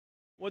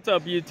What's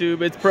up,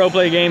 YouTube? It's Pro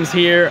Play Games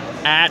here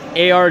at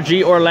ARG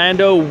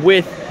Orlando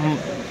with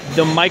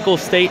the Michael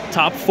State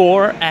top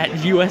 4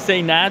 at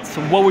USA Nats.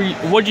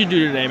 What'd you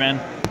do today, man?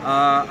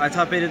 I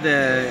top 8'd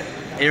the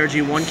ARG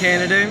 1K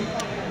today.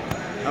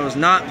 I was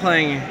not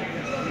playing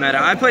meta.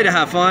 I played to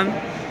have fun,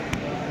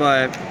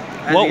 but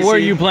what were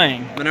you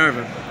playing?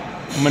 Minerva.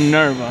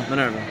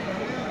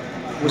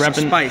 With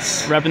some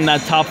spice. Repping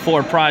that top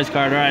 4 prize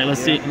card. All right, let's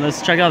see.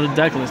 Let's check out the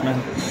deck list, man.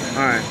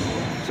 All right.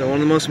 So one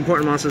of the most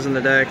important monsters in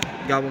the deck,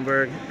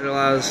 Goblinberg. It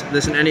allows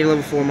this and any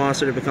level 4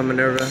 monster to become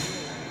Minerva.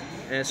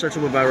 And it's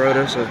searchable by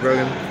Rhoda, so it's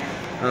broken.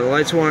 The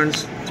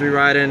Lightsworns, 3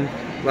 ride-in,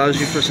 allows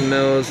you for some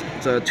mills.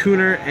 It's a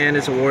tuner and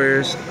it's a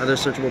warriors. Other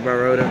searchable by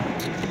Rhoda.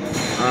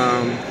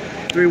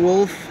 3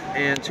 wolf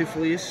and 2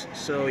 fleece,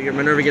 so your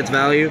Minerva gets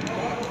value.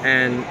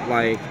 And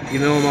like you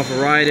mill them off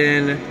a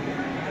ride-in.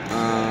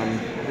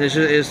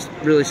 It's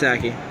really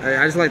sacky.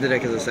 I just like the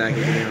deck because it's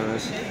sacky, to be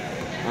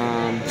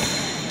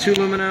honest. 2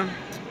 Lumina.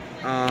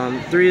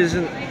 3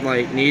 isn't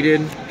like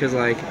needed because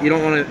like you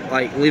don't want to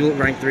like leave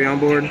rank 3 on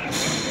board.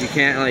 You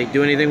can't like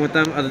do anything with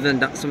them other than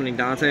summoning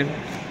Dante.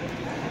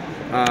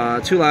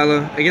 2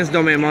 Lila against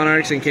Domain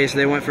Monarchs in case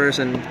they went first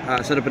and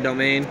set up a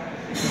domain.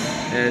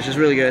 And it's just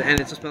really good, and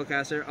it's a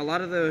spellcaster. A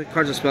lot of the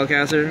cards are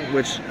spellcaster,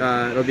 which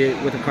it'll be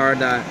with a card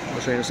that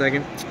I'll show you in a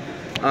second.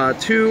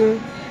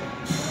 2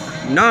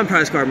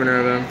 non-prize card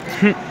Minerva.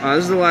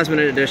 This is the last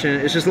minute edition.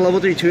 It's just a level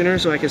 3 tuner,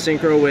 so I can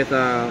synchro with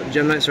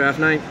Gem Knight, Seraph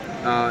Knight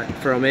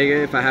for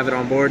Omega if I have it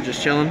on board,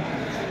 just chilling.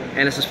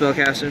 And it's a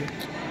spellcaster.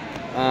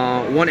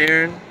 1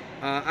 Aaron.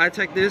 I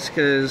tech this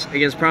because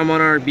against Prime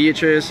Monarch,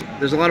 Beatrice,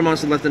 there's a lot of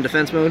monsters left in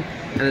defense mode,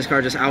 and this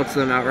card just outs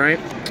them outright.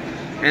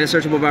 And it's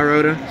searchable by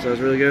Rhoda, so it's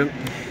really good.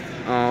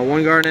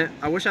 1 Garnet.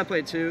 I wish I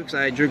played 2 because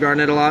I drew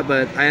Garnet a lot,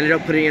 but I ended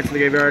up putting it to the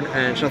graveyard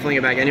and shuffling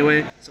it back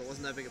anyway, so it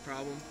wasn't that big a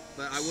problem.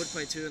 But I would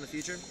play 2 in the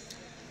future.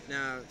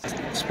 Now,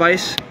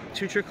 Spice,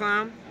 2 Trick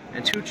Clown,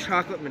 and 2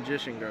 Chocolate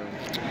Magician Girl.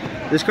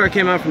 This card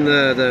came out from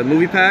the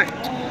movie pack.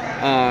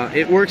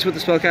 It works with the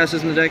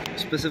spellcasters in the deck,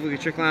 specifically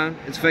Trick Clown.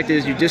 Its effect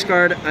is you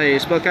discard a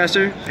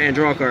spellcaster and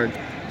draw a card.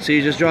 So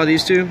you just draw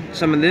these 2,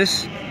 summon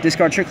this,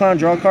 discard Trick Clown,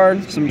 draw a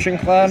card, summon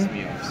Trick Clown,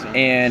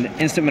 and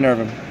instant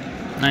Minerva.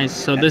 Nice.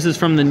 So this is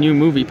from the new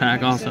movie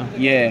pack also.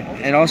 Yeah,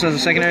 and also has a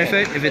secondary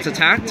effect. If it's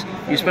attacked,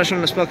 you special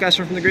on a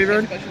spellcaster from the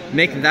graveyard,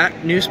 make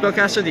that new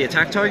spellcaster the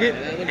attack target,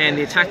 and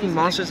the attacking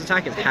monster's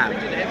attack is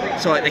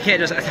halved. So like, they can't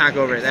just attack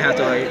over it. They have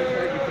to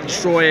like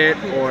destroy it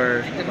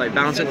or like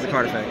bounce it with a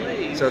card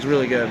effect. So it's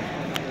really good.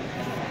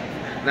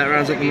 That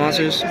rounds up the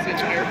monsters.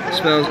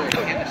 Spells.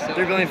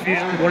 3 Billion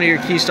Fusion, one of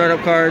your key startup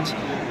cards.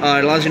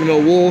 It allows you to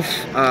mill Wolf,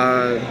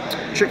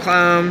 Trick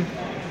Clown.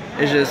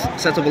 It just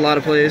sets up a lot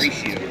of plays.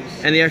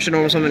 And the extra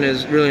normal summon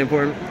is really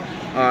important.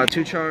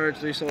 2 charge,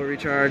 3 solar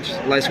recharge,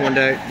 Lightsworn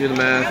deck, do the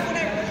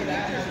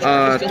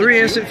math. 3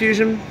 instant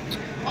fusion.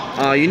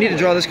 You need to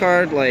draw this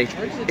card. Like,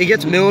 it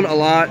gets milled a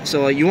lot,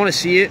 so you want to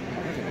see it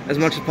as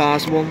much as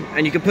possible.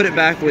 And you can put it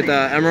back with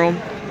Emerald,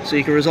 so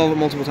you can resolve it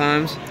multiple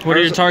times. What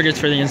are your targets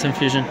for the instant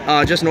fusion?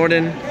 Just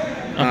Norden.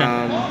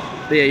 Okay.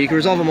 But yeah, you can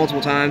resolve it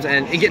multiple times,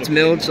 and it gets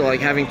milled, so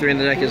like having 3 in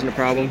the deck isn't a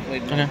problem.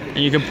 Okay. And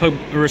you can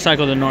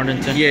recycle the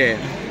Norden too.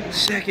 Yeah.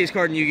 Sackiest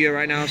card in Yu-Gi-Oh!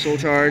 Right now, Soul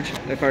Charge.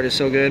 That card is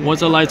so good.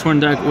 What's a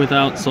Lightsworn deck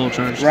without Soul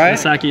Charge? Right?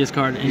 The sackiest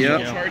card in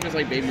Yu-Gi-Oh! Charge is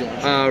like baby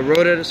launch.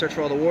 Rhoda to search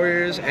for all the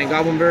warriors, and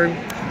Goblinberg,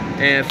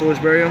 and Foolish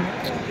Burial.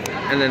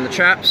 And then the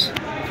traps.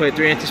 Played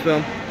 3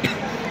 anti-spell.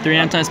 3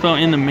 anti-spell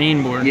in the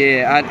main board.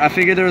 Yeah, I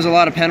figured there was a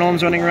lot of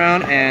pendulums running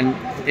around, and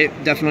it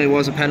definitely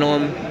was a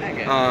pendulum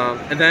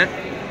event.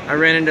 I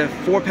ran into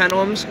 4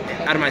 pendulums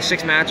out of my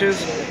 6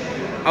 matches.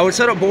 I would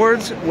set up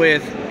boards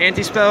with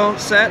anti-spell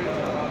set,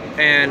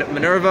 and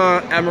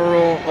Minerva,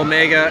 Emerald,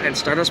 Omega, and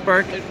Stardust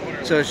Spark.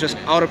 So it's just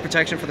auto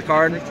protection for the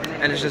card,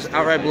 and it just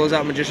outright blows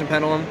out Magician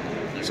Pendulum,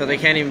 so they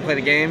can't even play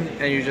the game,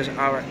 and you just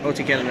outright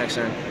OTK them next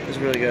turn. It's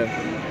really good.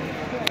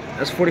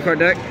 That's a 40 card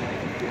deck.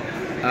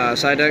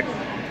 Side deck.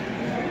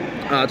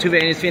 2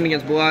 Vanya's Fiend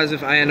against Blue Eyes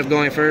if I end up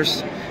going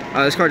first.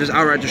 This card just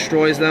outright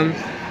destroys them,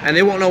 and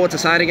they won't know what to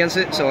side against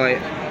it, so like,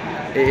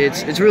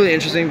 it's really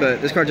interesting,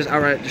 but this card just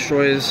outright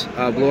destroys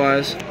Blue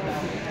Eyes.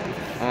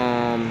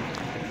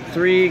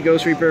 3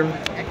 Ghost Reaper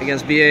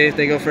against BA if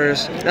they go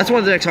first. That's one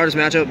of the deck's hardest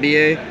matchup,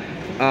 BA.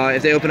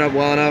 If they open up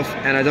well enough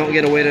and I don't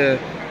get a way to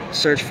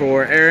search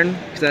for Aaron,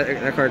 because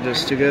that card is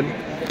just too good.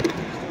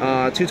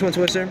 2 Twin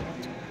Twister.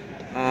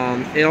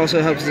 It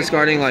also helps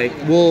discarding like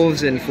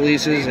Wolves and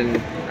Felices and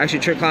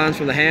actually Trick Clowns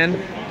from the hand.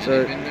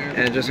 So,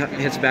 and it just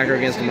hits backer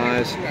against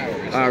Demise.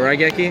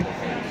 Raigeki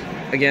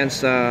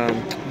against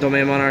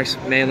Domain Monarchs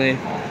mainly.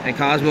 And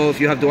Cosmo if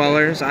you have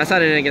Dweller. So I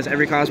sided in against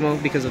every Cosmo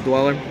because of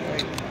Dweller.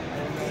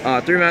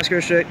 3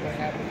 Massacre Strict.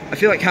 I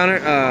feel like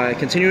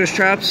continuous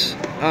traps,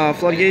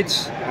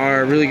 floodgates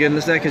are really good in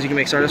this deck because you can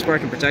make Stardust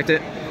Spark and protect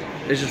it.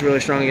 It's just really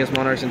strong against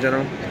Monarchs in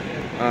general.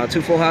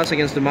 2 Full House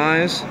against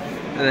Demise,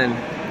 and then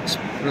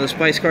another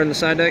Spice card in the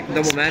side deck,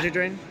 double Magic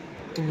Drain.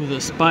 Ooh, the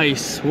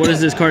Spice. What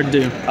does this card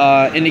do?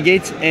 It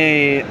negates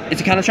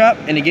it's a counter trap.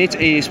 It negates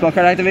a spell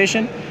card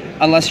activation.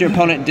 unless your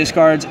opponent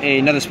discards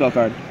another spell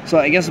card. So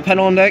against the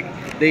Pendulum deck,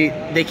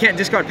 they can't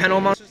discard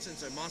Pendulum monsters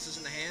since they're monsters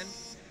in the hand.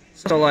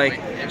 So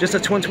like, just a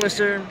Twin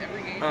Twister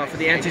for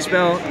the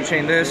anti-spell, you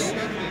chain this,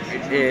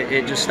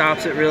 it just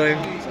stops it really.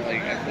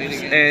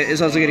 And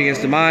it's also good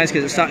against Demise,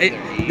 because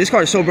this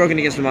card is so broken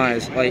against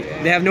Demise. Like,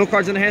 they have no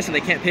cards in their hand, so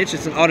they can't pitch.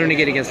 It's an auto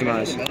negate against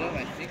Demise.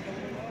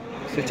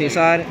 15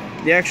 side,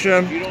 the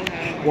extra,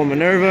 1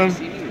 Minerva.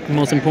 The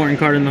most important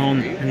card in the whole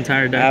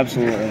entire deck.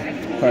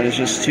 Absolutely. Card is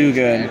just too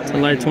good. It's a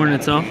Lightsworn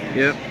itself.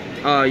 Yep.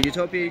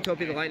 Utopia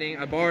the Lightning.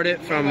 I borrowed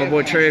it from my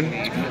boy Trey,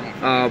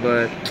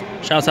 but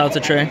shouts out to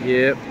Trey.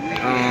 Yep.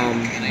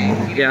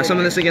 Yeah, I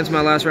summoned this against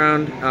my last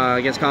round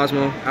against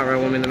Cosmo.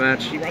 Outright won me in the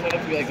match.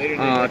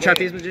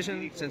 Trapeze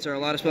Magician. Since there are a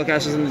lot of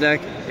spellcasters in the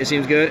deck, it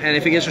seems good. And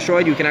if it gets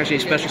destroyed, you can actually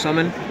special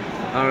summon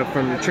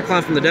from Trick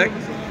Climb from the deck.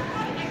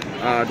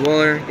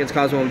 Dweller against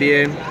Cosmo and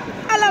BA.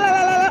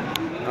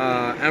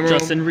 Emerald.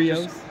 Justin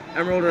Rios.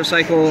 Emerald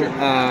Recycle.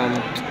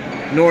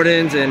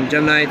 Nordens and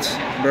Gem Knights.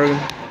 Bergen.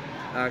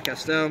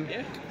 Castel,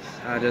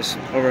 just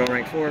overall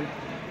rank 4,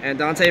 and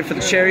Dante for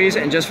the cherries,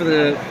 and just for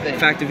the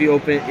fact if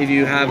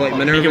you have like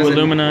Minerva with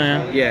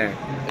Lumina, yeah,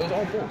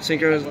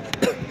 Synchros,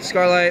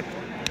 Scarlight,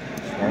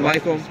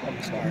 Michael,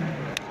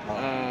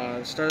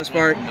 Stardust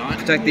Spark,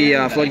 protect the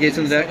floodgates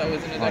in the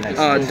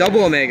deck.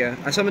 Double Omega.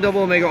 I summon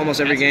Double Omega almost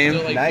every game.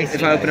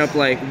 If I open up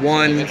like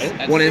one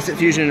instant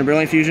fusion and a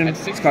brilliant fusion,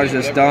 this card is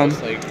just dumb.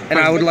 And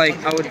I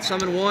would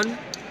summon one,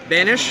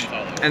 banish,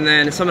 and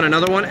then summon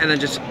another one, and then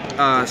just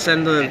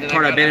send the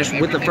card I banished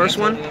with the first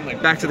one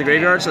back to the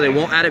graveyard, so they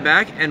won't add it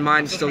back, and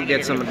mine still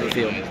gets summoned to the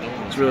field.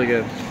 It's really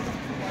good.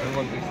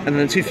 And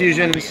then 2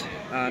 fusions,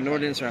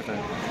 Norden and Seraphin.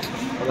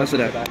 That's the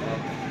deck.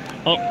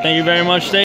 Oh, thank you very much, Dave.